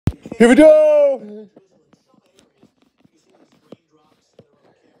Here we go!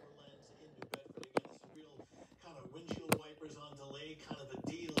 Windshield wipers on delay, kind of a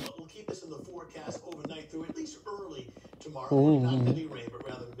deal, but we'll keep this in the forecast overnight through at least early tomorrow morning. Not heavy rain, but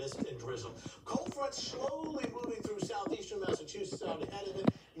rather mist and drizzle. Cold front slowly moving through southeastern Massachusetts out ahead of it,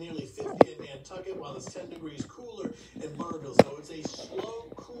 nearly 50 in Nantucket, while it's 10 degrees cooler in Burville. So it's a slow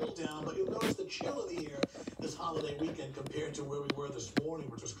cool down, but you'll notice the chill in the air this holiday weekend compared to where we were this morning,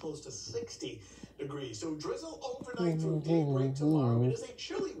 which was close to 60 degrees. So drizzle overnight through daybreak tomorrow. It is a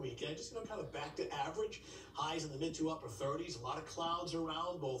chilly weekend, just kind of back to average. Highs in the mid to upper 30s. A lot of clouds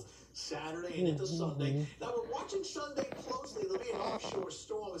around both Saturday and into Sunday. Now we're watching Sunday closely. There'll be an offshore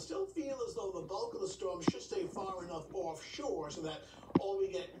storm. It still feels as though the bulk of the storm should stay far enough offshore so that all we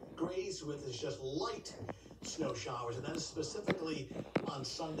get grazed with is just light snow showers, and that is specifically on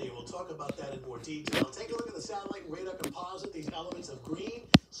Sunday. We'll talk about that in more detail. Take a look at the satellite radar composite. These elements of green,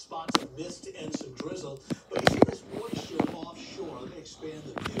 spots of mist, and some drizzle. But you see this moisture offshore. Let me expand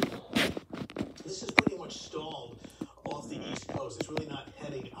the view. This is pretty much stalled off the east coast. It's really not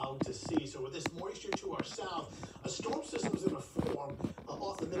heading out to sea. So with this moisture to our south, a storm system is going to form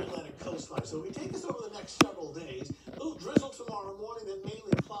off the mid-Atlantic coastline. So we take this over the next several days. A little drizzle tomorrow morning, then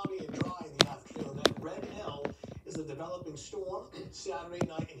mainly cloudy and dry in the afternoon. That red L is a developing storm Saturday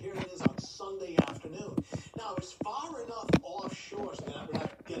night, and here it is on Sunday afternoon. Now, it's far enough offshore so that we're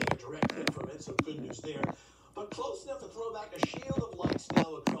not getting a direct hit from it, so good news there. But close enough to throw back a shield of light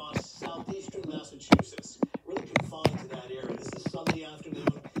snow across southeastern Massachusetts. Really confined to that area. This is Sunday afternoon.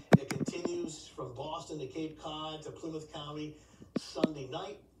 It continues from Boston to Cape Cod to Plymouth County Sunday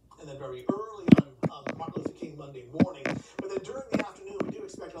night, and then very early on Martin Luther King Monday morning. But then during the afternoon, we do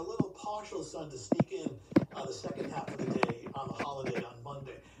expect a little partial sun to sneak in the second half of the day on the holiday on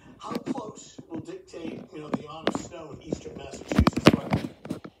Monday. How close will dictate, the amount of snow in eastern Massachusetts. But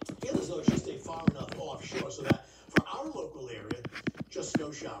I feel as though it should stay far enough offshore so that for our local area, just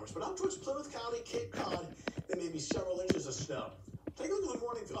snow showers. But out towards Plymouth County, Cape Cod, there may be several inches of snow. Take a look at the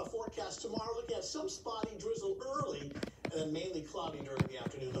morning forecast tomorrow, looking at some spotty drizzle early, and then mainly cloudy during the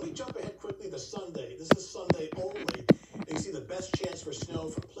afternoon. Let me jump ahead quickly to Sunday. This is Sunday only. And you see the best chance for snow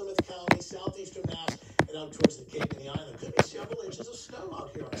from Plymouth County, southeastern Mass, and out towards the Cape and the Island. Could be several inches of snow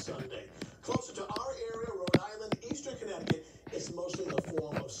out here on Sunday. Closer to our area, Rhode Island, eastern Connecticut, it's mostly in the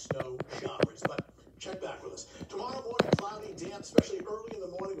form of snow showers. But check back with us. Tomorrow morning, cloudy, damp, especially early in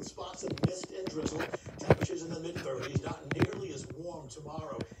the morning with spots of mist and drizzle. Temperatures in the mid-30s, not nearly as warm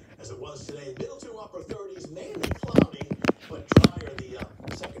tomorrow as it was today. Middle to upper 30s, mainly cloudy, but drier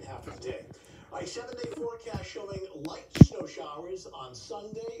the second half of the day. All right, 7-day forecast showing light snow showers on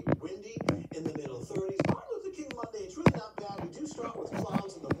Sunday, windy in the middle 30s. Martin Luther King Monday, it's really not bad. We do start with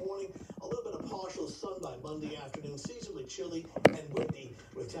clouds in the morning, a little bit of partial sun by Monday afternoon, seasonally chilly and windy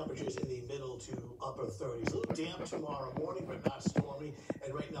with temperatures in the middle to upper 30s. A little damp tomorrow morning, but not stormy.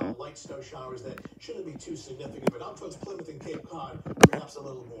 And right now, light snow showers that shouldn't be too significant, but out towards Plymouth and Cape Cod, perhaps a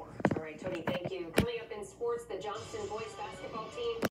little more. All right, Tony, thank you. Coming up in sports, the Johnson boys basketball team